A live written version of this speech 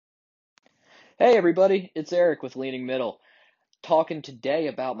Hey everybody, it's Eric with Leaning Middle, talking today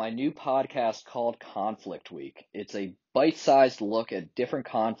about my new podcast called Conflict Week. It's a bite-sized look at different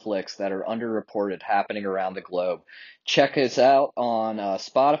conflicts that are underreported happening around the globe. Check us out on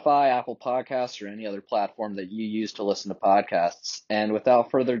Spotify, Apple Podcasts, or any other platform that you use to listen to podcasts. And without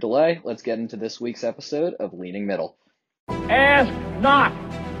further delay, let's get into this week's episode of Leaning Middle. Ask not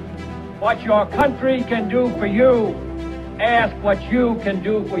what your country can do for you. Ask what you can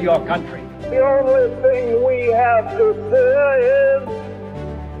do for your country. The only thing we have to fear is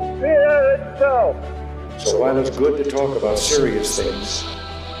fear itself. So while it's good to talk about serious things,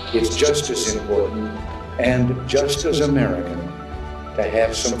 it's just as important and just as American to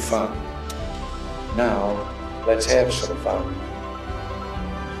have some fun. Now, let's have some fun.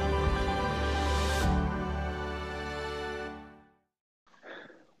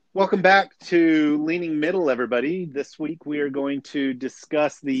 Welcome back to Leaning Middle, everybody. This week we are going to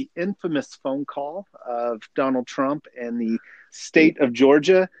discuss the infamous phone call of Donald Trump and the state of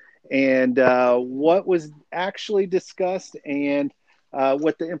Georgia and what was actually discussed and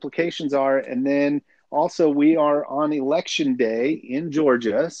what the implications are. And then also we are on election day in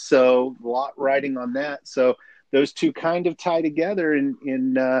Georgia, so a lot riding on that. So those two kind of tie together in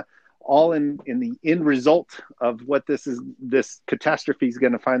the end result of what this catastrophe is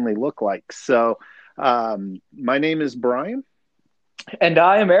going to finally look like. So my name is Brian. And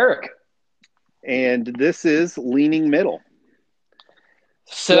I am Eric. And this is Leaning Middle.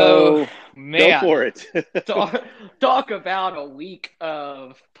 So man, go for it. talk about a week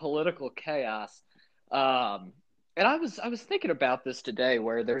of political chaos. And I was thinking about this today,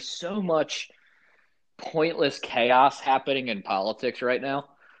 where there's so much pointless chaos happening in politics right now.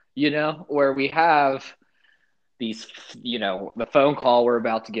 Where we have these, the phone call we're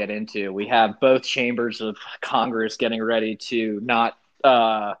about to get into. We have both chambers of Congress getting ready to not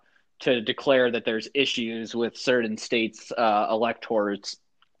to declare that there's issues with certain states' electors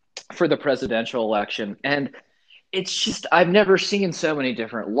for the presidential election. And it's just, I've never seen so many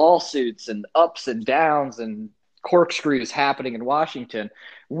different lawsuits and ups and downs and corkscrews happening in Washington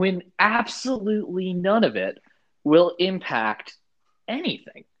when absolutely none of it will impact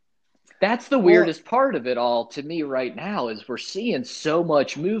anything. That's the weirdest part of it all to me right now, is we're seeing so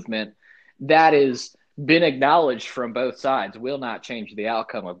much movement that has been acknowledged from both sides will not change the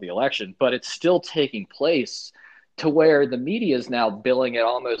outcome of the election, but it's still taking place to where the media is now billing it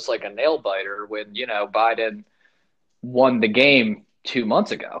almost like a nail biter when, Biden won the game 2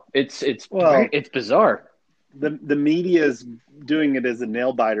 months ago. It's bizarre. The media is doing it as a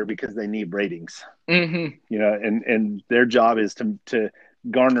nail biter because they need ratings, Mm-hmm. and their job is to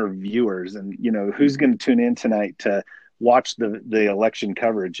garner viewers, and who's going to tune in tonight to watch the election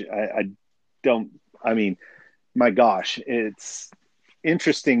coverage. My gosh, it's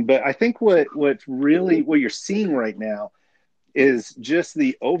interesting, but I think what you're seeing right now is just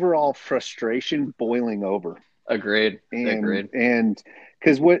the overall frustration boiling over. Agreed. And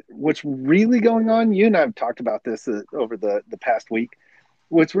because what's really going on, you and I have talked about this over the past week.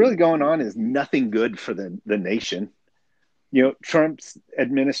 What's really going on is nothing good for the nation. Trump's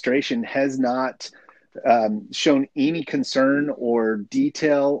administration has not shown any concern or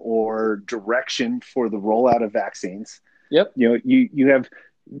detail or direction for the rollout of vaccines. Yep. We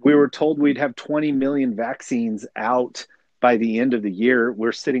were told we'd have 20 million vaccines out by the end of the year.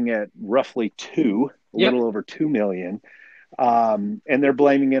 We're sitting at roughly little over 2 million. And they're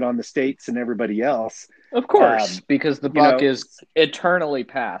blaming it on the states and everybody else. Of course, because the buck is eternally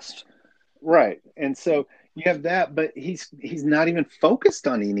passed. Right. And so you have that, but he's not even focused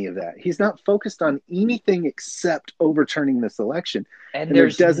on any of that. He's not focused on anything except overturning this election. And there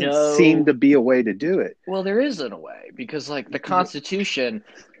doesn't seem to be a way to do it. Well, there isn't a way, because the Constitution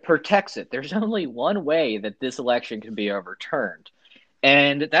protects it. There's only one way that this election can be overturned.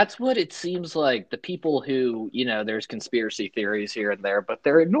 And that's what it seems like the people who, there's conspiracy theories here and there, but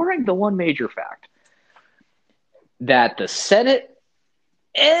they're ignoring the one major fact that the Senate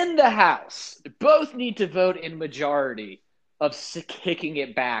and the House both need to vote in majority of kicking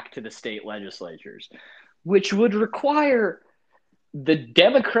it back to the state legislatures, which would require the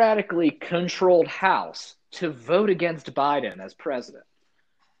democratically controlled House to vote against Biden as president.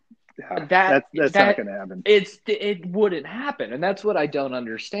 That's not going to happen. It wouldn't happen, and that's what I don't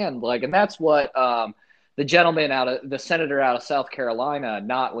understand. And that's what the senator out of South Carolina,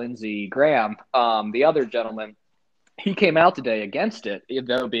 not Lindsey Graham, the other gentleman, he came out today against it,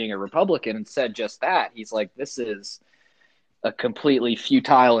 though being a Republican, and said just that. He's like, this is a completely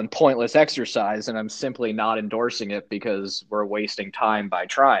futile and pointless exercise, and I'm simply not endorsing it because we're wasting time by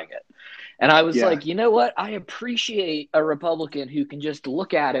trying it. And I was Yeah. like, you know what? I appreciate a Republican who can just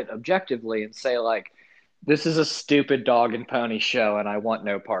look at it objectively and say, like, this is a stupid dog and pony show and I want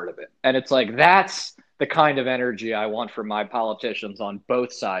no part of it. And it's like, that's the kind of energy I want from my politicians on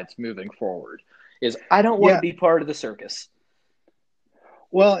both sides moving forward, is I don't want to be part of the circus.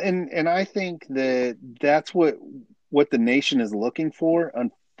 Well, and I think that's what the nation is looking for.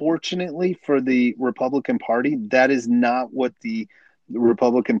 Unfortunately for the Republican Party, that is not what the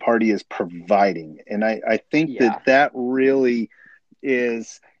Republican Party is providing. And I think that really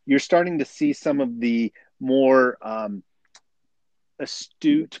is, you're starting to see some of the more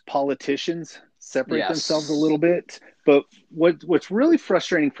astute politicians separate themselves a little bit. But what's really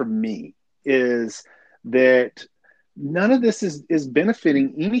frustrating for me is that none of this is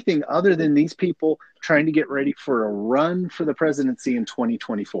benefiting anything other than these people trying to get ready for a run for the presidency in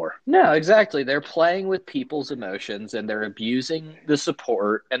 2024. No, exactly. They're playing with people's emotions and they're abusing the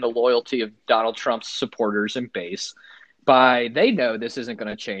support and the loyalty of Donald Trump's supporters and base they know this isn't going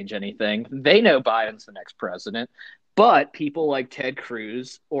to change anything. They know Biden's the next president, but people like Ted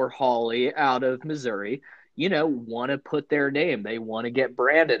Cruz or Hawley out of Missouri, want to put their name. They want to get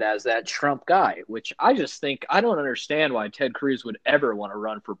branded as that Trump guy, which I just think, I don't understand why Ted Cruz would ever want to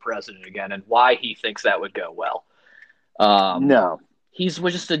run for president again and why he thinks that would go well. No. He's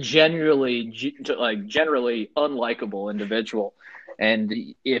just a generally unlikable individual. And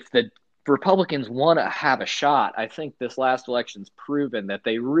if the Republicans want to have a shot, I think this last election's proven that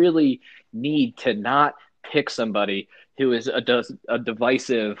they really need to not pick somebody who is a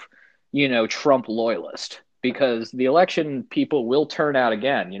divisive, Trump loyalist, because the election people will turn out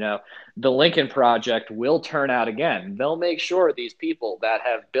again. The Lincoln Project will turn out again. They'll make sure these people that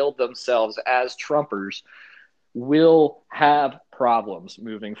have billed themselves as Trumpers will have problems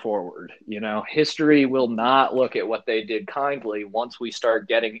moving forward. History will not look at what they did kindly once we start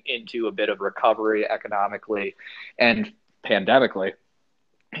getting into a bit of recovery economically and pandemically.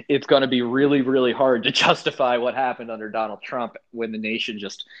 It's going to be really, really hard to justify what happened under Donald Trump when the nation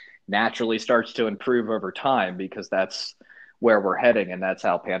just naturally starts to improve over time, because that's where we're heading and that's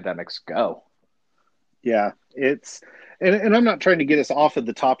how pandemics go. Yeah, and I'm not trying to get us off of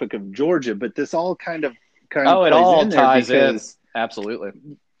the topic of Georgia, but this all kind of it all ties in. Absolutely.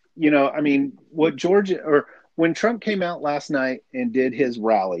 What Georgia, or when Trump came out last night and did his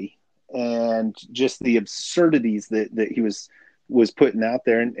rally, and just the absurdities that he was putting out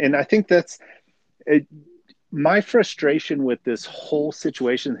there. And I think that's my frustration with this whole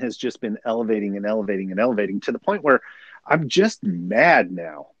situation has just been elevating and elevating and elevating to the point where I'm just mad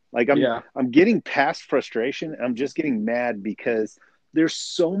now. Like I'm getting past frustration. I'm just getting mad because there's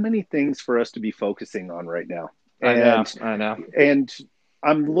so many things for us to be focusing on right now. I know. And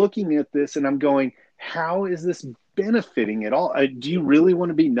I'm looking at this and I'm going, how is this benefiting at all? Do you really want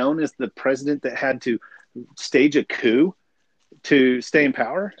to be known as the president that had to stage a coup to stay in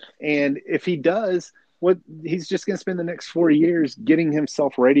power? And if he does, he's just going to spend the next 4 years getting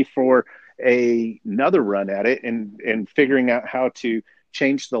himself ready for another run at it and figuring out how to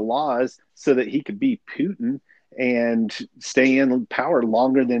change the laws so that he could be Putin and stay in power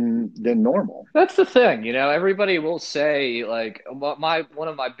longer than normal. That's the thing, everybody will say, like, one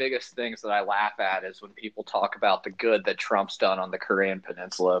of my biggest things that I laugh at is when people talk about the good that Trump's done on the Korean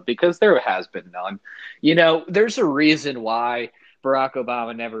Peninsula, because there has been none. There's a reason why Barack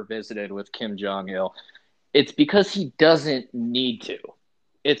Obama never visited with Kim Jong-il. It's because he doesn't need to.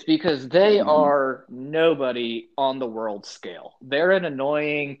 It's because they are nobody on the world scale. They're an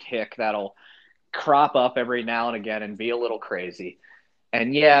annoying tick that'll crop up every now and again and be a little crazy.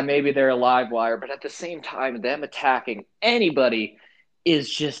 And maybe they're a live wire, but at the same time, them attacking anybody is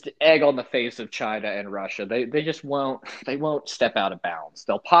just egg on the face of China and Russia. They just won't step out of bounds.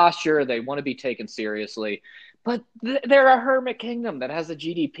 They'll posture, they want to be taken seriously, but they're a hermit kingdom that has a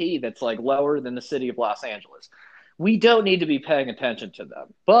GDP that's like lower than the city of Los Angeles. We don't need to be paying attention to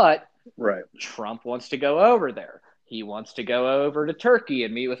them, but Trump wants to go over there. He wants to go over to Turkey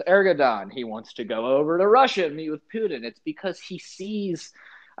and meet with Erdogan. He wants to go over to Russia and meet with Putin. It's because he sees,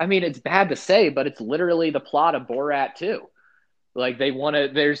 it's bad to say, but it's literally the plot of Borat 2. Like,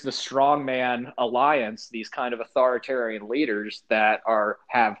 there's the strongman alliance, these kind of authoritarian leaders that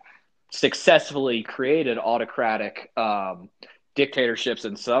have successfully created autocratic dictatorships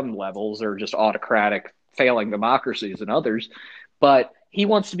in some levels, or just autocratic failing democracies in others. But he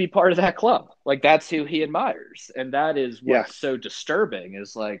wants to be part of that club. Like, that's who he admires. And that is what's so disturbing,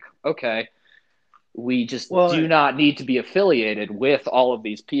 is like, okay, we just do not need to be affiliated with all of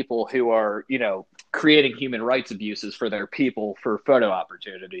these people who are, creating human rights abuses for their people for photo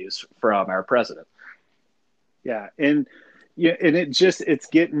opportunities from our president. Yeah. And, Yeah, and it's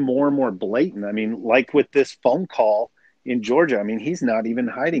getting more and more blatant. I mean, like with this phone call in Georgia, I mean, he's not even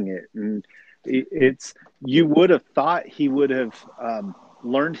hiding it, and it's you would have thought he would have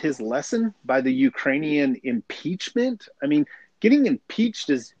learned his lesson by the Ukrainian impeachment. I mean, getting impeached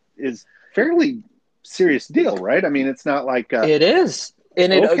is fairly serious deal, right? I mean, it's not like It is.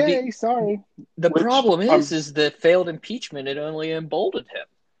 And sorry. The Which, problem is the failed impeachment, it only emboldened him.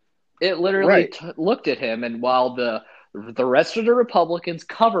 It literally looked at him, and while the rest of the Republicans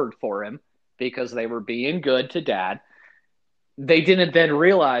covered for him because they were being good to Dad, they didn't then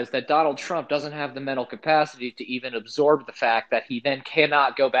realize that Donald Trump doesn't have the mental capacity to even absorb the fact that he then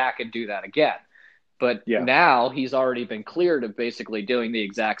cannot go back and do that again. But now he's already been cleared of basically doing the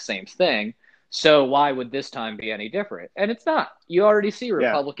exact same thing. So why would this time be any different? And it's not. You already see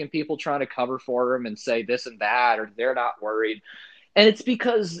Republican people trying to cover for him and say this and that, or they're not worried. And it's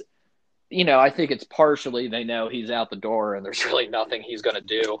because, I think it's partially they know he's out the door and there's really nothing he's going to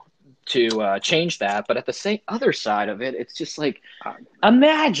do to change that. But at the other side of it, it's just like,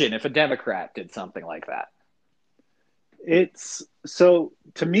 imagine if a Democrat did something like that. It's so,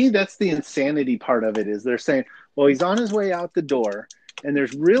 to me, that's the insanity part of it, is they're saying, well, he's on his way out the door and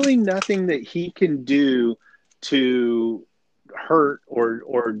there's really nothing that he can do to hurt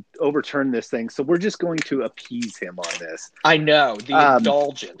or overturn this thing. So we're just going to appease him on this. I know, the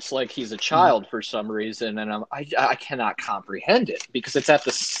indulgence, like he's a child for some reason. And I cannot comprehend it because it's at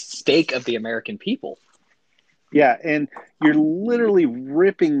the stake of the American people. Yeah. And you're literally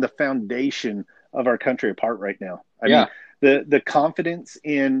ripping the foundation of our country apart right now. I mean, the confidence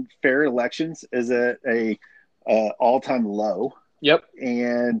in fair elections is at a all-time low. Yep.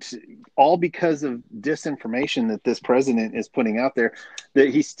 And all because of disinformation that this president is putting out there, that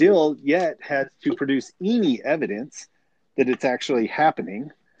he still yet has to produce any evidence that it's actually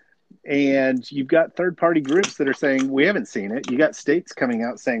happening. And you've got third-party groups that are saying, we haven't seen it. You got states coming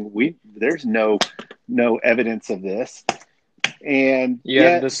out saying, there's no evidence of this. And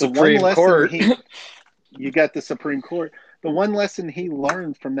the Supreme Court. You got the Supreme Court. The one lesson he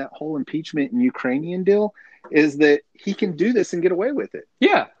learned from that whole impeachment and Ukrainian deal is that he can do this and get away with it.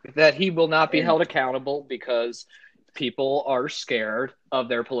 Yeah, that he will not be held accountable because people are scared of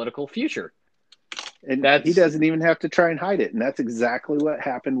their political future. And he doesn't even have to try and hide it. And that's exactly what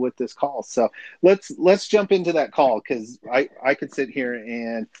happened with this call. So let's jump into that call, because I could sit here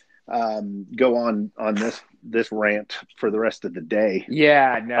and go on this rant for the rest of the day.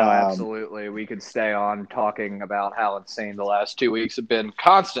 Yeah, no, absolutely. We could stay on talking about how insane the last 2 weeks have been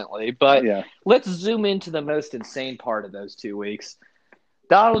constantly, but let's zoom into the most insane part of those 2 weeks.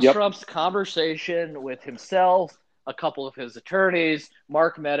 Donald Trump's conversation with himself, a couple of his attorneys,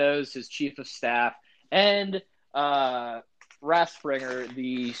 Mark Meadows, his chief of staff, and Raffensperger,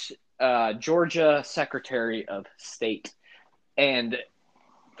 the Georgia Secretary of State. And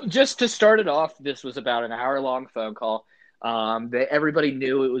just to start it off, this was about an hour-long phone call. Everybody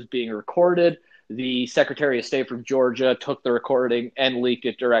knew it was being recorded. The Secretary of State from Georgia took the recording and leaked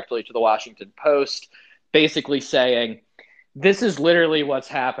it directly to the Washington Post, basically saying, this is literally what's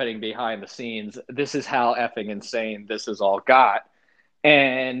happening behind the scenes. This is how effing insane this has all got.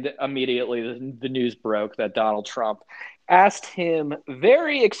 And immediately the news broke that Donald Trump asked him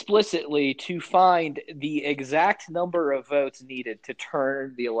very explicitly to find the exact number of votes needed to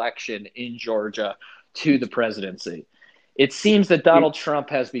turn the election in Georgia to the presidency. It seems that Donald Trump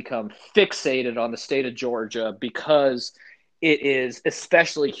has become fixated on the state of Georgia because it is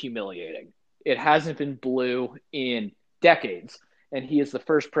especially humiliating. It hasn't been blue in decades, and he is the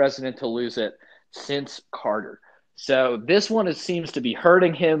first president to lose it since Carter. So this one seems to be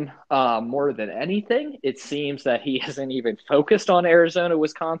hurting him more than anything. It seems that he hasn't even focused on Arizona,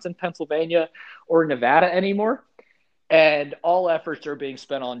 Wisconsin, Pennsylvania, or Nevada anymore. And all efforts are being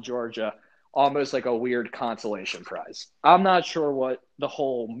spent on Georgia, almost like a weird consolation prize. I'm not sure what the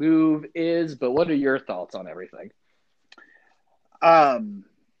whole move is, but what are your thoughts on everything? I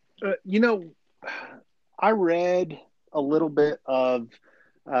read a little bit of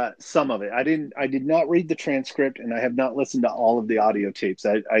some of it. I did not read the transcript, and I have not listened to all of the audio tapes.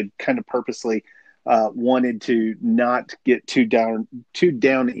 I kind of purposely wanted to not get too down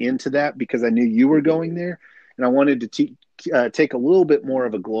into that because I knew you were going there, and I wanted to take a little bit more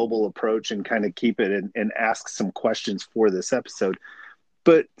of a global approach and kind of keep it and ask some questions for this episode.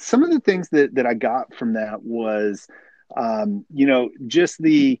 But some of the things that I got from that was, just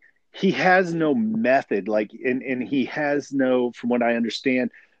he has no method, and he has no, from what I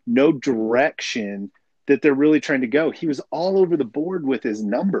understand, no direction that they're really trying to go. He was all over the board with his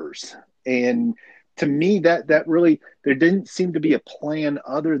numbers and to me, that really, there didn't seem to be a plan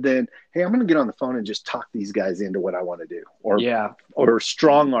other than, hey, I'm going to get on the phone and just talk these guys into what I want to do, or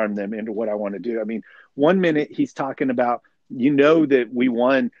strong arm them into what I want to do. I mean, 1 minute he's talking about, that we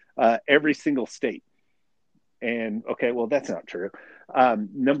won every single state. And okay, well, that's not true.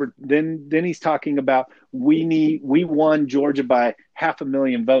 Then he's talking about we won Georgia by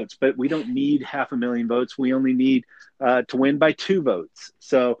 500,000 votes, but we don't need 500,000 votes. We only need to win by 2 votes.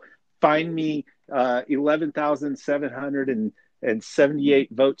 So find me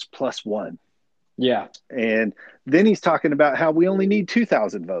 11,778 votes plus 1. Yeah. And then he's talking about how we only need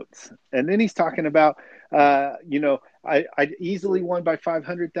 2,000 votes. And then he's talking about, I easily won by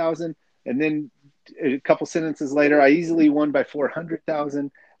 500,000. And then a couple sentences later, I easily won by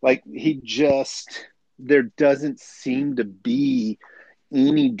 400,000. Like, there doesn't seem to be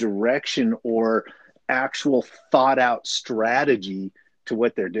any direction or actual thought out strategy to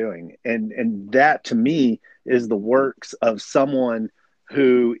what they're doing. And that to me is the works of someone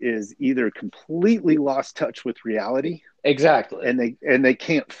who is either completely lost touch with reality. Exactly. And they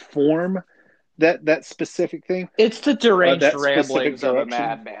can't form that specific thing. It's the deranged ramblings of a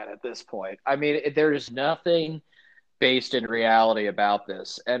madman at this point. I mean, there's nothing based in reality about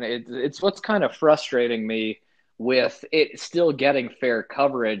this. And it's what's kind of frustrating me with it still getting fair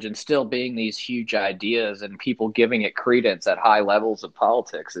coverage and still being these huge ideas and people giving it credence at high levels of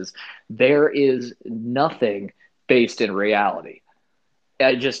politics is there is nothing based in reality.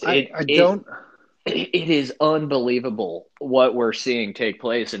 It is unbelievable what we're seeing take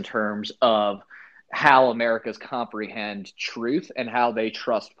place in terms of how Americans comprehend truth and how they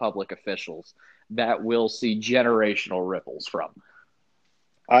trust public officials that we'll see generational ripples from.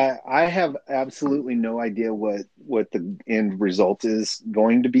 I have absolutely no idea what the end result is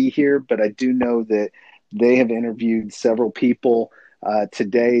going to be here, but I do know that they have interviewed several people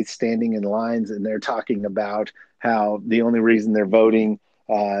today standing in lines, and they're talking about how the only reason they're voting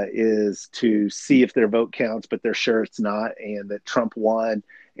is to see if their vote counts, but they're sure it's not, and that Trump won,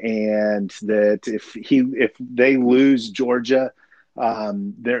 and that if they lose Georgia,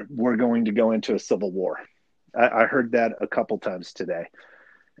 we're going to go into a civil war. I heard that a couple times today.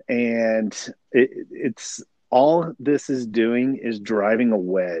 And it's all this is doing is driving a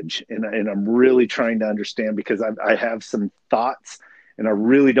wedge. And I'm really trying to understand, because I have some thoughts, and I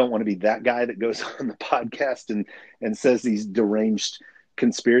really don't want to be that guy that goes on the podcast and says these deranged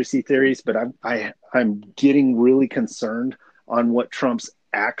conspiracy theories. But I'm getting really concerned on what Trump's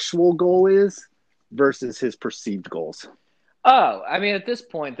actual goal is versus his perceived goals. Oh, I mean, at this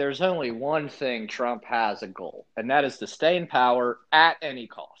point, there's only one thing Trump has a goal, and that is to stay in power at any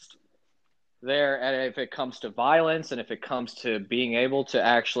cost. And if it comes to violence and if it comes to being able to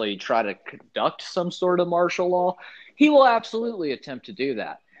actually try to conduct some sort of martial law, he will absolutely attempt to do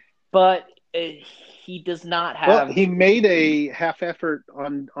that. But he does not have... Well, he made a half effort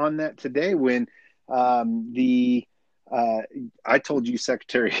on that today when I told you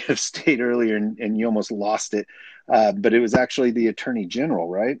Secretary of State earlier, and you almost lost it. But it was actually the Attorney General,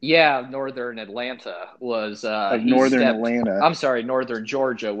 right? Yeah, Northern Atlanta was Atlanta. I'm sorry, Northern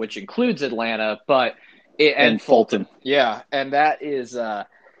Georgia, which includes Atlanta, but and Fulton. Yeah, and that is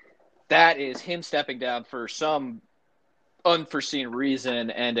him stepping down for some unforeseen reason,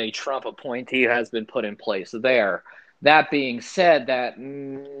 and a Trump appointee has been put in place there. That being said, that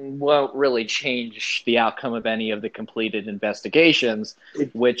won't really change the outcome of any of the completed investigations,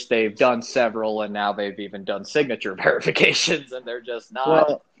 which they've done several, and now they've even done signature verifications, and they're just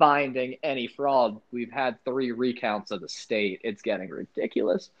not finding any fraud. We've had 3 recounts of the state. It's getting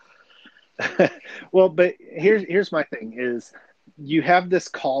ridiculous. Well, but here's my thing is you have this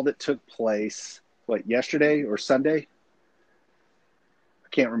call that took place, yesterday or Sunday? I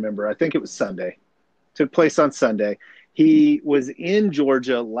can't remember. I think it was Sunday. Took place on Sunday. He was in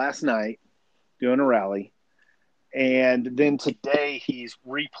Georgia last night doing a rally. And then today he's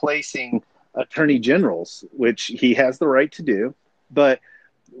replacing attorney generals, which he has the right to do. But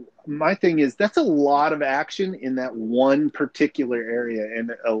my thing is that's a lot of action in that one particular area,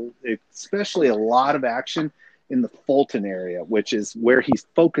 and especially a lot of action in the Fulton area, which is where he's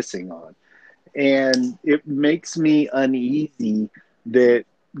focusing on. And it makes me uneasy that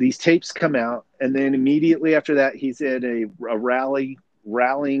these tapes come out, and then immediately after that, he's at a rally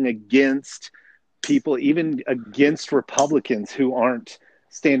rallying against people, even against Republicans who aren't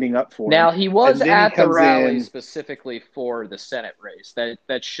standing up for him. Now, he was at the rally specifically for the Senate race.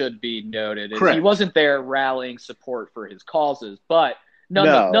 That should be noted. Correct. He wasn't there rallying support for his causes, but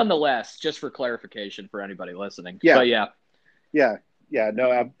nonetheless, just for clarification for anybody listening. Yeah. But yeah.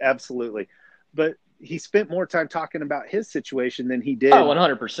 No, absolutely. But he spent more time talking about his situation than he did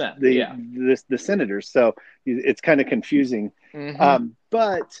 100%. The senators. So it's kind of confusing. Mm-hmm.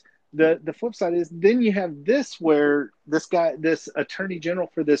 But the flip side is then you have this where this attorney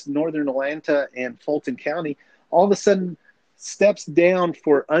general for this Northern Atlanta and Fulton County, all of a sudden steps down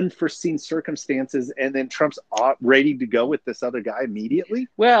for unforeseen circumstances, and then Trump's ready to go with this other guy immediately.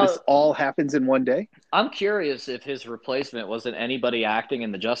 Well, this all happens in one day. I'm curious if his replacement wasn't anybody acting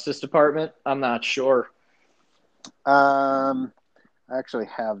in the Justice Department. I'm not sure. I actually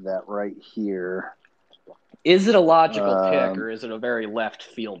have that right here. Is it a logical pick, or is it a very left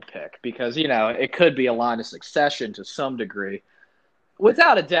field pick? Because, it could be a line of succession to some degree.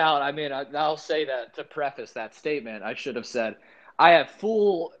 Without a doubt, I mean, I'll say that to preface that statement, I should have said, I have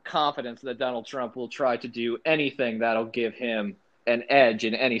full confidence that Donald Trump will try to do anything that'll give him an edge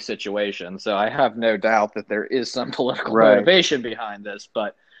in any situation. So I have no doubt that there is some political motivation behind this,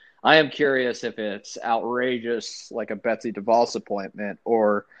 but I am curious if it's outrageous, like a Betsy DeVos appointment,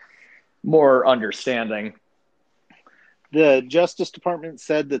 or more understanding. The Justice Department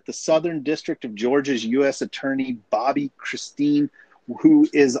said that the Southern District of Georgia's U.S. Attorney Bobby Christine, who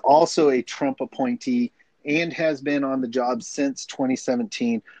is also a Trump appointee and has been on the job since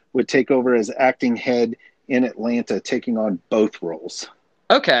 2017, would take over as acting head in Atlanta, taking on both roles.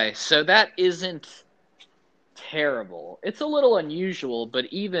 Okay, so that isn't terrible. It's a little unusual, but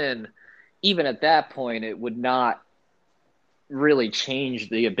even at that point, it would not really change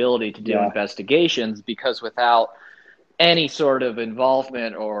the ability to do investigations, because without any sort of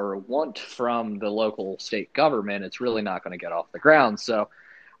involvement or want from the local state government, it's really not going to get off the ground. So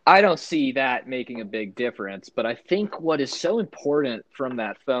I don't see that making a big difference. But I think what is so important from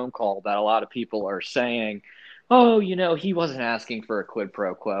that phone call that a lot of people are saying, oh, he wasn't asking for a quid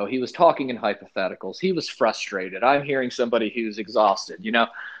pro quo. He was talking in hypotheticals. He was frustrated. I'm hearing somebody who's exhausted.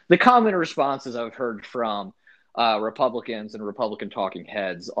 The common responses I've heard from Republicans and Republican talking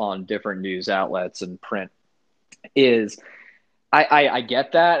heads on different news outlets and print is I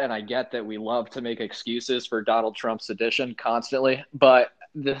get that, and I get that we love to make excuses for Donald Trump's sedition constantly, but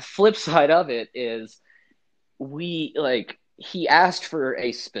the flip side of it is he asked for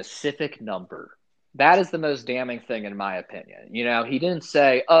a specific number. That is the most damning thing in my opinion. He didn't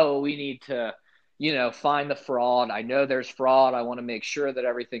say, oh, we need to find the fraud. I know there's fraud. I want to make sure that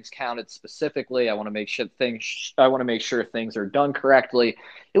everything's counted specifically. I want to make sure things are done correctly.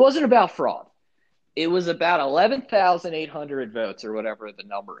 It wasn't about fraud. It was about 11,800 votes or whatever the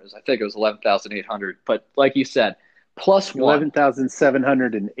number is. I think it was 11,800. But like you said, plus one.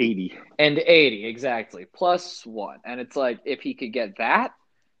 11,780. And 80, exactly. Plus one. And it's like, if he could get that,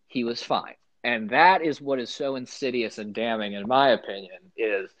 he was fine. And that is what is so insidious and damning, in my opinion,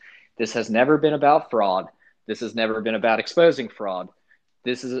 is this has never been about fraud. This has never been about exposing fraud.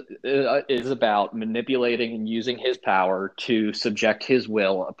 This is about manipulating and using his power to subject his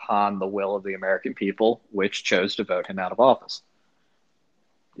will upon the will of the American people, which chose to vote him out of office.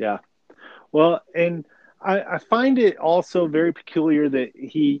 Yeah. Well, and I find it also very peculiar that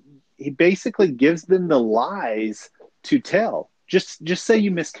he basically gives them the lies to tell. Just say you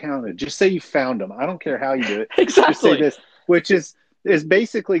miscounted. Just say you found them. I don't care how you do it. Exactly. Just say this, which is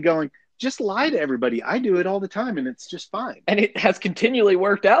basically going, just lie to everybody. I do it all the time, and it's just fine. And it has continually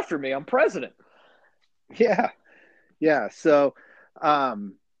worked out for me. I'm president. Yeah. Yeah. So,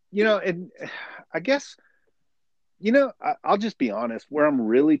 and I guess, I'll just be honest, where I'm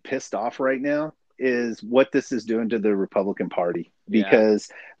really pissed off right now is what this is doing to the Republican Party, because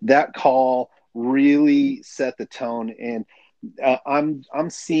that call really set the tone. And I'm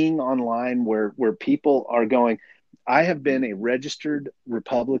seeing online where people are going, I have been a registered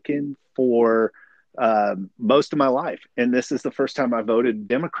Republican for most of my life, and this is the first time I voted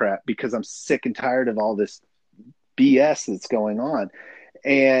Democrat because I'm sick and tired of all this BS that's going on.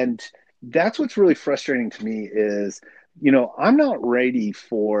 And that's what's really frustrating to me is, I'm not ready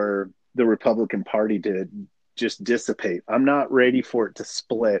for the Republican Party to just dissipate. I'm not ready for it to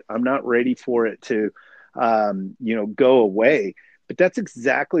split. I'm not ready for it to, go away. But that's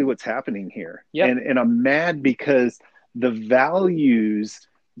exactly what's happening here. Yep. And I'm mad because the values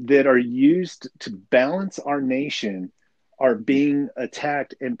that are used to balance our nation are being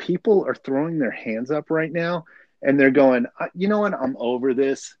attacked, and people are throwing their hands up right now, and they're going, you know what? I'm over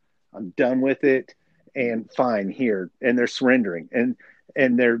this. I'm done with it. And fine here. And they're surrendering, and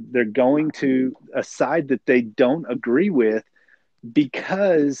they're going to a side that they don't agree with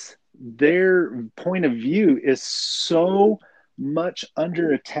because their point of view is so much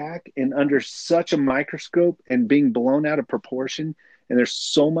under attack and under such a microscope and being blown out of proportion. And there's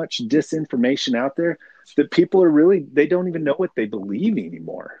so much disinformation out there that people are they don't even know what they believe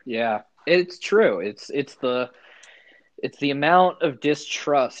anymore. Yeah. It's true. It's the amount of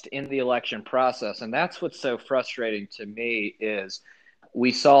distrust in the election process, and that's what's so frustrating to me is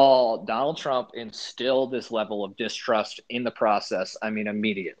we saw Donald Trump instill this level of distrust in the process. I mean,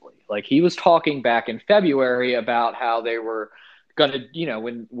 immediately. Like he was talking back in February about how they were going to,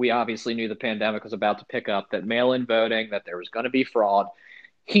 when we obviously knew the pandemic was about to pick up, that mail-in voting, that there was going to be fraud.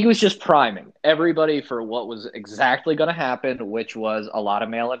 He was just priming everybody for what was exactly going to happen, which was a lot of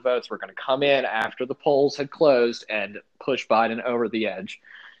mail-in votes were going to come in after the polls had closed and push Biden over the edge.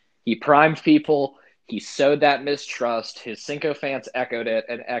 He primed people. He sowed that mistrust. His sycophants echoed it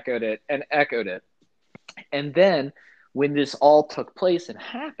and echoed it and echoed it. And then when this all took place and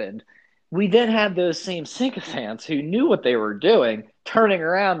happened, we then had those same sycophants who knew what they were doing turning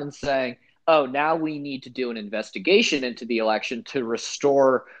around and saying, oh, now we need to do an investigation into the election to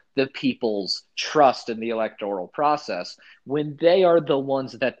restore the people's trust in the electoral process, when they are the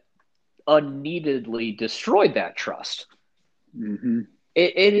ones that unneededly destroyed that trust. Mm-hmm.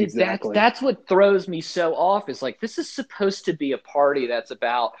 It is Exactly. that's what throws me so off, is like, this is supposed to be a party that's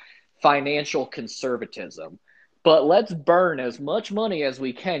about financial conservatism, but let's burn as much money as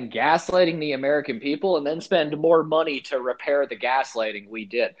we can gaslighting the American people and then spend more money to repair the gaslighting we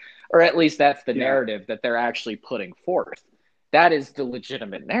did. Or at least that's the narrative that they're actually putting forth. That is the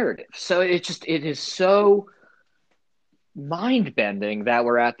legitimate narrative. So it is so mind bending that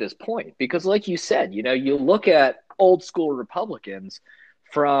we're at this point, because like you said, you look at old school Republicans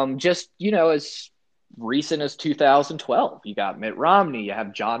from just, as recent as 2012. You got Mitt Romney, you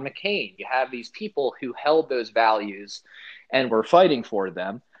have John McCain, you have these people who held those values and were fighting for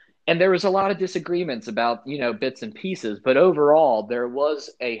them. And there was a lot of disagreements about, bits and pieces, but overall there was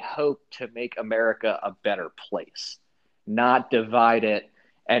a hope to make America a better place, not divide it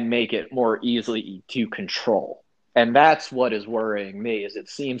and make it more easily to control. And that's what is worrying me, is it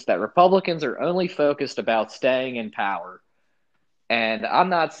seems that Republicans are only focused about staying in power. And I'm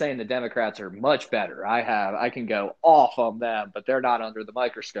not saying the Democrats are much better. I can go off on them, but they're not under the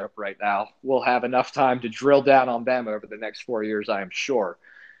microscope right now. We'll have enough time to drill down on them over the next 4 years, I am sure.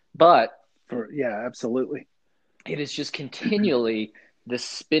 But absolutely. It is just continually this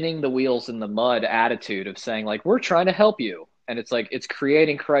spinning the wheels in the mud attitude of saying, like, we're trying to help you. And it's like, it's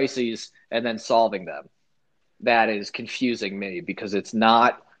creating crises and then solving them. That is confusing me, because it's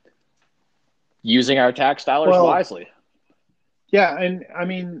not using our tax dollars wisely. Yeah, and I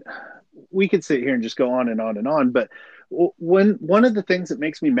mean, we could sit here and just go on and on and on, but one of the things that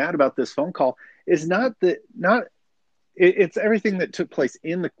makes me mad about this phone call is it's everything that took place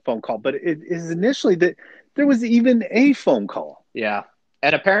in the phone call, but it is initially that there was even a phone call. Yeah,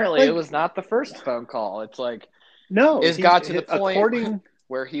 and apparently it was not the first phone call. It's like, no, it got to the point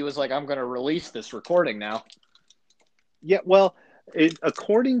where he was like, I'm going to release this recording now. Yeah, well,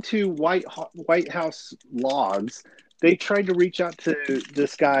 according to White House logs, they tried to reach out to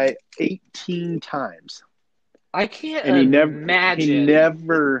this guy 18 times. I can't imagine. He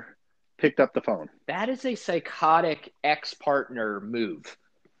never picked up the phone. That is a psychotic ex-partner move,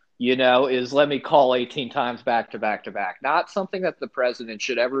 is let me call 18 times back to back to back. Not something that the president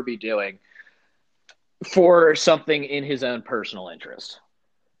should ever be doing for something in his own personal interest.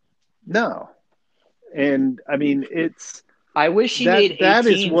 No. And I mean, I wish he made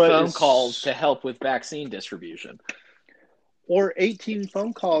 18 phone calls to help with vaccine distribution. Or 18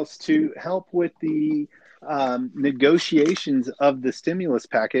 phone calls to help with the negotiations of the stimulus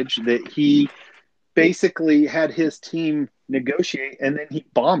package that he basically had his team negotiate, and then he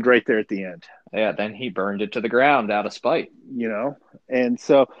bombed right there at the end. Yeah, then he burned it to the ground out of spite. And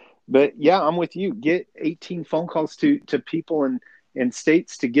so, but yeah, I'm with you. Get 18 phone calls to people in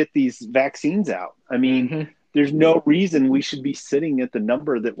states to get these vaccines out. I mean, There's no reason we should be sitting at the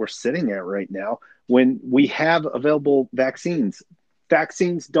number that we're sitting at right now when we have available vaccines.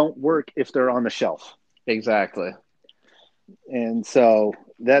 Vaccines don't work if they're on the shelf. Exactly. And so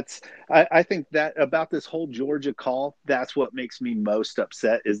I think that about this whole Georgia call, that's what makes me most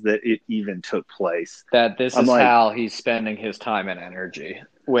upset, is that it even took place. That this is how he's spending his time and energy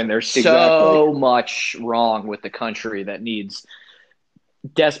when there's so much wrong with the country that needs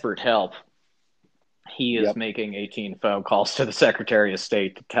desperate help. He is making 18 phone calls to the Secretary of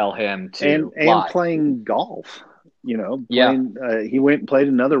State to tell him to and playing golf. He went and played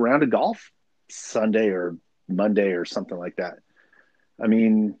another round of golf Sunday or Monday or something like that. I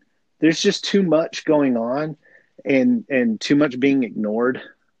mean, there's just too much going on and too much being ignored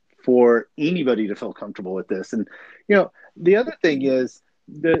for anybody to feel comfortable with this. And the other thing is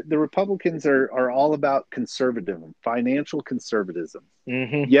the Republicans are all about conservatism, financial conservatism.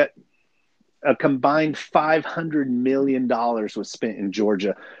 Mm-hmm. Yet A combined $500 million was spent in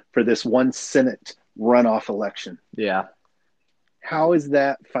Georgia for this one Senate runoff election. Yeah. How is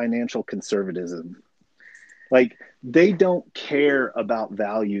that financial conservatism? Like, they don't care about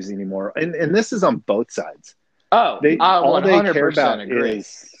values anymore. And this is on both sides. Oh, I all they 100% care about agree.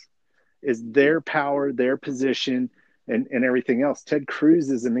 is their power, their position, and everything else. Ted Cruz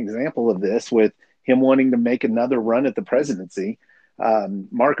is an example of this, with him wanting to make another run at the presidency.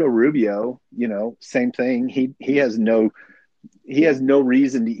 Marco Rubio, same thing. He has no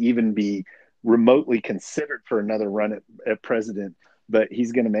reason to even be remotely considered for another run at president, but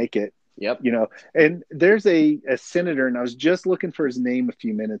he's going to make it. Yep. And there's a senator, and I was just looking for his name a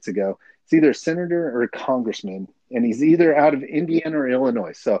few minutes ago. It's either a senator or a congressman, and he's either out of Indiana or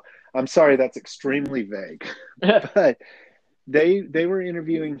Illinois. So I'm sorry, that's extremely vague. But they were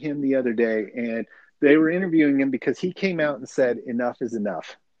interviewing him the other day, and they were interviewing him because he came out and said, enough is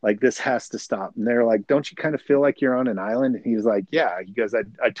enough. Like, this has to stop. And they're like, don't you kind of feel like you're on an island? And he was like, yeah. He goes,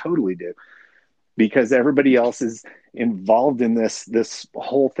 I totally do. Because everybody else is involved in this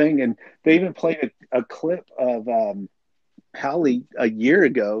whole thing. And they even played a clip of Hawley a year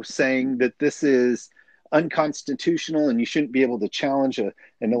ago saying that this is unconstitutional and you shouldn't be able to challenge an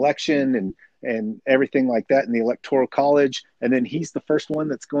election and everything like that in the Electoral College. And then he's the first one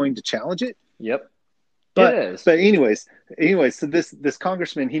that's going to challenge it. Yep. But it is. But anyways, so this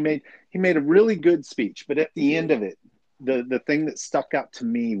congressman, he made a really good speech, but at the end of it, the thing that stuck out to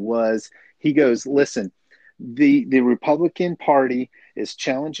me was, he goes, listen, the Republican Party is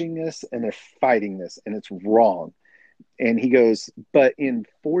challenging this and they're fighting this, and it's wrong. And he goes, but in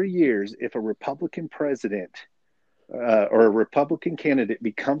 4 years, if a Republican president or a Republican candidate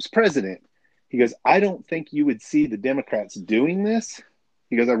becomes president, he goes, I don't think you would see the Democrats doing this.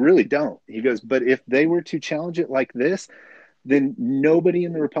 He goes, I really don't. He goes, but if they were to challenge it like this, then nobody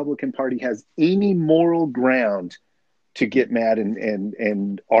in the Republican Party has any moral ground to get mad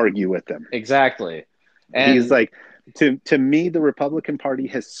and argue with them. Exactly. And he's like, to me, the Republican Party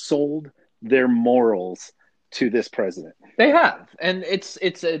has sold their morals to this president. They have. And it's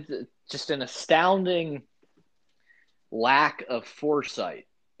just an astounding lack of foresight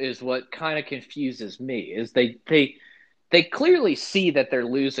is what kind of confuses me. Is they clearly see that they're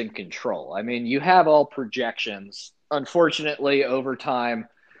losing control. I mean, you have all projections. Unfortunately, over time,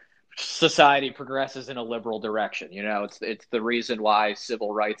 society progresses in a liberal direction. It's the reason why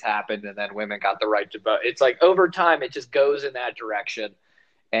civil rights happened and then women got the right to vote. It's like, over time, it just goes in that direction.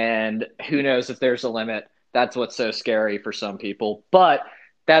 And who knows if there's a limit. That's what's so scary for some people. But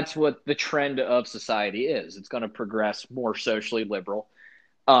that's what the trend of society is. It's going to progress more socially liberal,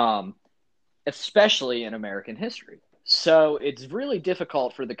 especially in American history. So it's really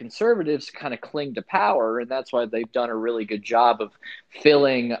difficult for the conservatives to kind of cling to power, and that's why they've done a really good job of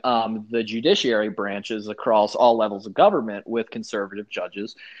filling the judiciary branches across all levels of government with conservative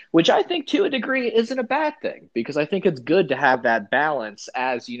judges, which I think to a degree isn't a bad thing, because I think it's good to have that balance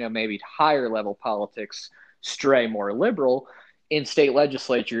as, maybe higher level politics stray more liberal. In state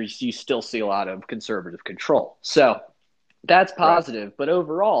legislatures, you still see a lot of conservative control. So that's positive, right. But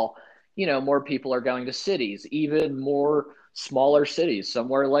overall, more people are going to cities, even more smaller cities.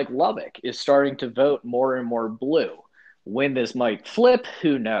 Somewhere like Lubbock is starting to vote more and more blue. When this might flip,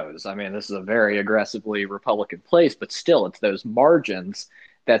 who knows? I mean, this is a very aggressively Republican place, but still, it's those margins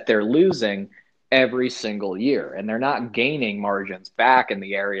that they're losing every single year. And they're not gaining margins back in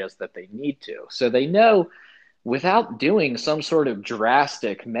the areas that they need to. So they know, without doing some sort of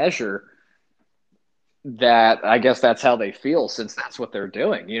drastic measure, that I guess that's how they feel, since that's what they're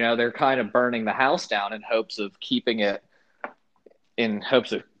doing. They're kind of burning the house down in hopes of continuing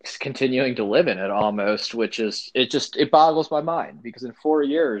to live in it almost, which is, it boggles my mind, because in 4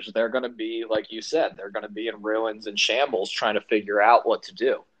 years, they're going to be, like you said, they're going to be in ruins and shambles trying to figure out what to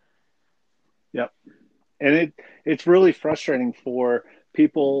do. Yep. And it's really frustrating for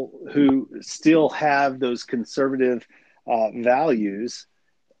people who still have those conservative values,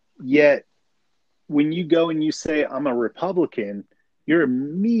 yet when you go and you say, I'm a Republican, you're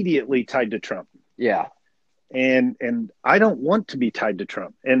immediately tied to Trump. Yeah. And I don't want to be tied to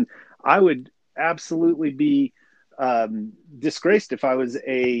Trump. And I would absolutely be disgraced if I was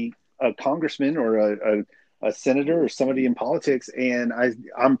a congressman or a senator or somebody in politics, and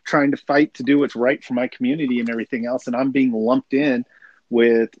I'm trying to fight to do what's right for my community and everything else, and I'm being lumped in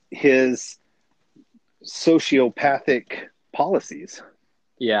with his sociopathic policies.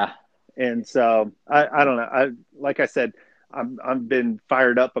 Yeah. And so I don't know. Like I said, I've been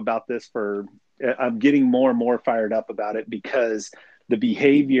fired up about this I'm getting more and more fired up about it, because the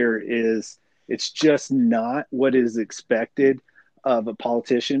behavior it's just not what is expected of a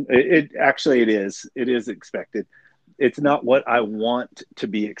politician. It actually, it is expected. It's not what I want to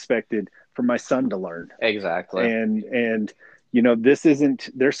be expected for my son to learn. Exactly. And this isn't,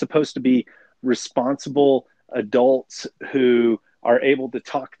 they're supposed to be responsible adults who are able to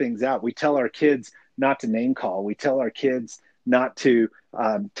talk things out. We tell our kids not to name call. We tell our kids not to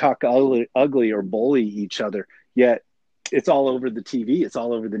talk ugly or bully each other. Yet it's all over the TV. It's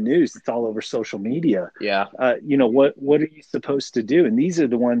all over the news. It's all over social media. Yeah. What are you supposed to do? And these are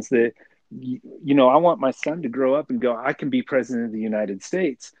the ones that, I want my son to grow up and go, I can be president of the United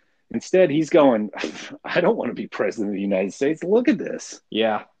States. Instead, he's going, I don't want to be president of the United States. Look at this.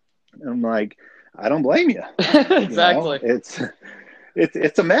 Yeah. And I'm like, I don't blame you. Exactly.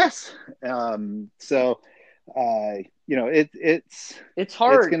 It's a mess. It's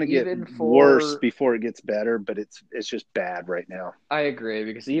hard. It's going to get worse before it gets better, but it's just bad right now. I agree,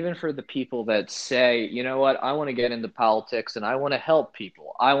 because even for the people that say, you know what, I want to get into politics and I want to help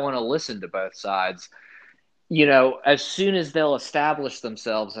people, I want to listen to both sides. As soon as they'll establish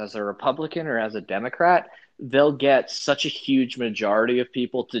themselves as a Republican or as a Democrat, they'll get such a huge majority of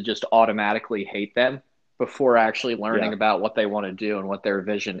people to just automatically hate them before actually learning about what they want to do and what their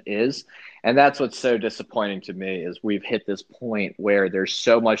vision is. And that's what's so disappointing to me, is we've hit this point where there's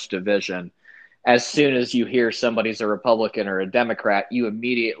so much division. As soon as you hear somebody's a Republican or a Democrat, you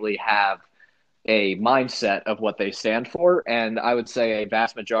immediately have a mindset of what they stand for. And I would say a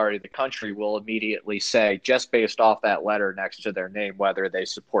vast majority of the country will immediately say, just based off that letter next to their name, whether they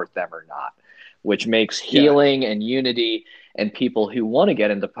support them or not, which makes healing and unity and people who want to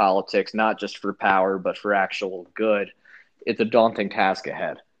get into politics, not just for power, but for actual good, it's a daunting task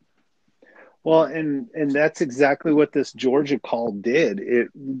ahead. Well, and that's exactly what this Georgia call did. It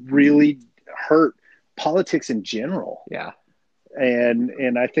really hurt politics in general. Yeah.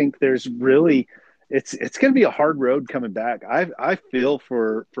 And I think there's really, it's going to be a hard road coming back. I feel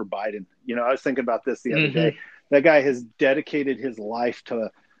for Biden. I was thinking about this the other day. That guy has dedicated his life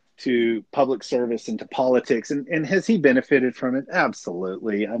to public service and to politics. And has he benefited from it?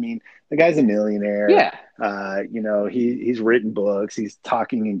 Absolutely. I mean, the guy's a millionaire. Yeah. He's written books, he's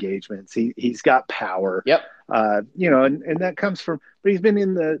talking engagements, he's got power. Yep. And that comes from, but he's been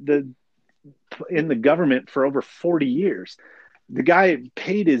in the government for over 40 years. The guy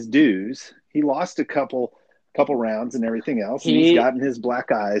paid his dues. He lost a couple rounds and everything else. And he's gotten his black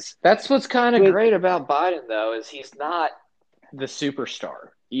eyes. That's what's kind of great about Biden, though, is he's not the superstar.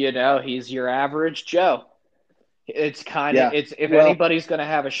 He's your average Joe. It's kind of if anybody's going to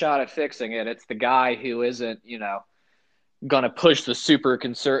have a shot at fixing it, it's the guy who isn't, going to push the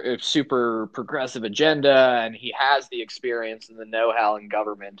super progressive agenda, and he has the experience and the know-how in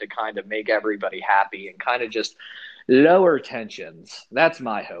government to kind of make everybody happy and kind of just lower tensions. That's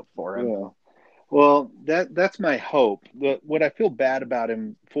my hope for him. Yeah. Well, that's my hope. What I feel bad about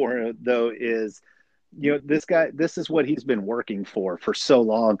him for, though, is this guy, this is what he's been working for so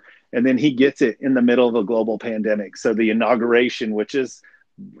long. And then he gets it in the middle of a global pandemic. So the inauguration, which is,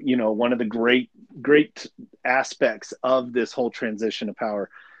 one of the great aspects of this whole transition of power,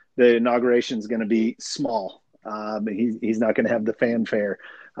 the inauguration is going to be small. He's not going to have the fanfare,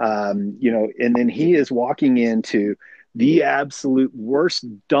 and then he is walking into the absolute worst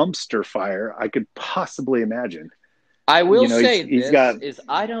dumpster fire I could possibly imagine. I will say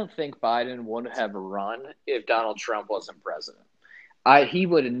I don't think Biden would have run if Donald Trump wasn't president. He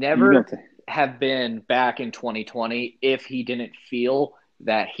would never have been back in 2020 if he didn't feel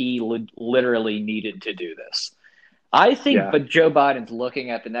that he literally needed to do this. I think but Joe Biden's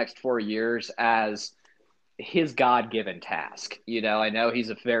looking at the next 4 years as his God-given task. I know he's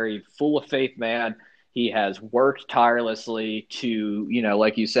a very full of faith man. He has worked tirelessly to,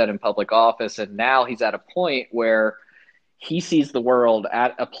 like you said, in public office. And now he's at a point where he sees the world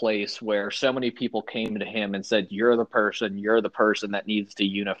at a place where so many people came to him and said, you're the person that needs to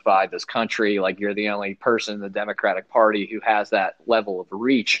unify this country. Like, you're the only person in the Democratic Party who has that level of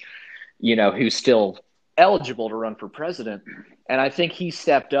reach, who's still eligible to run for president. And I think he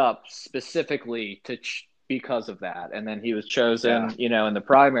stepped up specifically because of that. And then he was chosen, in the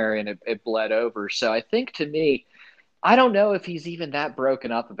primary, and it bled over. So I think, to me, I don't know if he's even that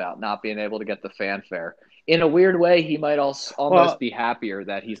broken up about not being able to get the fanfare. In a weird way, he might almost be happier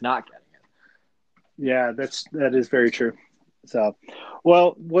that he's not getting it. Yeah, that is very true. So,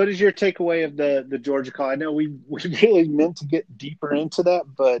 well, what is your takeaway of the Georgia call? I know we really meant to get deeper into that,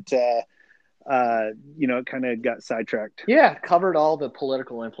 but it kind of got sidetracked. Yeah, covered all the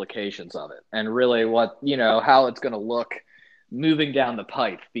political implications of it, and really what how it's going to look moving down the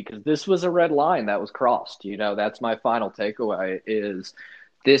pipe, because this was a red line that was crossed. That's my final takeaway.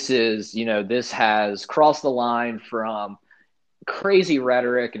 This has crossed the line from crazy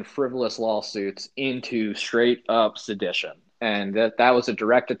rhetoric and frivolous lawsuits into straight up sedition. And that was a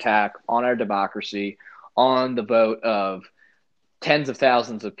direct attack on our democracy, on the vote of tens of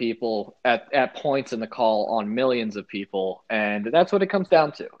thousands of people at points in the call on millions of people. And that's what it comes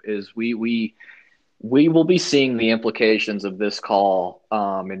down to is we will be seeing the implications of this call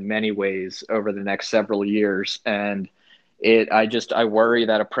in many ways over the next several years. And I worry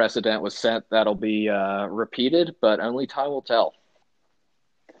that a precedent was set that'll be repeated, but only time will tell.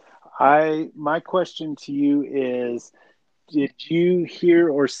 My question to you is, did you hear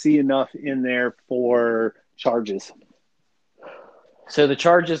or see enough in there for charges? So the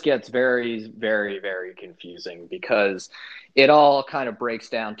charges gets very, very, very confusing because it all kind of breaks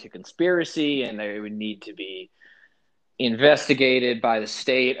down to conspiracy, and they would need to be investigated by the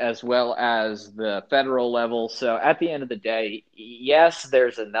state as well as the federal level. So at the end of the day, yes,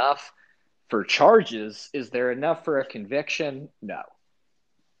 there's enough for charges. Is there enough for a conviction? No.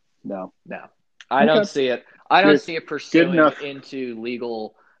 No. I don't see it. I don't see it pursuing into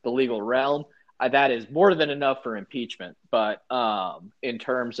the legal realm. That is more than enough for impeachment. But in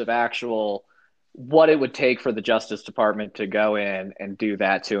terms of actual what it would take for the Justice Department to go in and do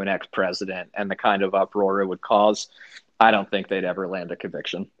that to an ex-president and the kind of uproar it would cause, I don't think they'd ever land a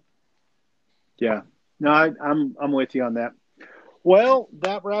conviction. Yeah. No, I'm with you on that. Well,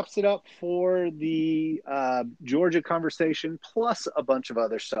 that wraps it up for the Georgia conversation, plus a bunch of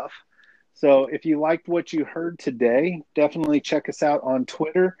other stuff. So if you liked what you heard today, definitely check us out on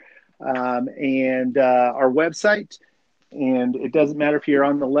Twitter and our website. And it doesn't matter if you're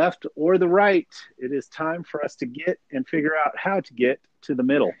on the left or the right. It is time for us to get and figure out how to get to the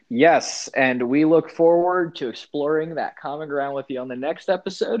middle. Yes, and we look forward to exploring that common ground with you on the next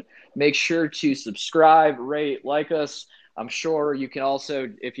episode. Make sure to subscribe, rate, like us. I'm sure you can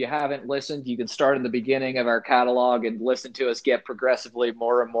also, if you haven't listened, you can start in the beginning of our catalog and listen to us get progressively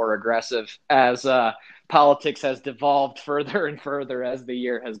more and more aggressive as politics has devolved further and further as the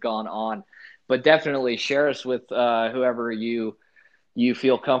year has gone on. But definitely share us with whoever you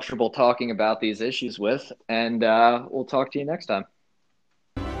feel comfortable talking about these issues with, and we'll talk to you next time.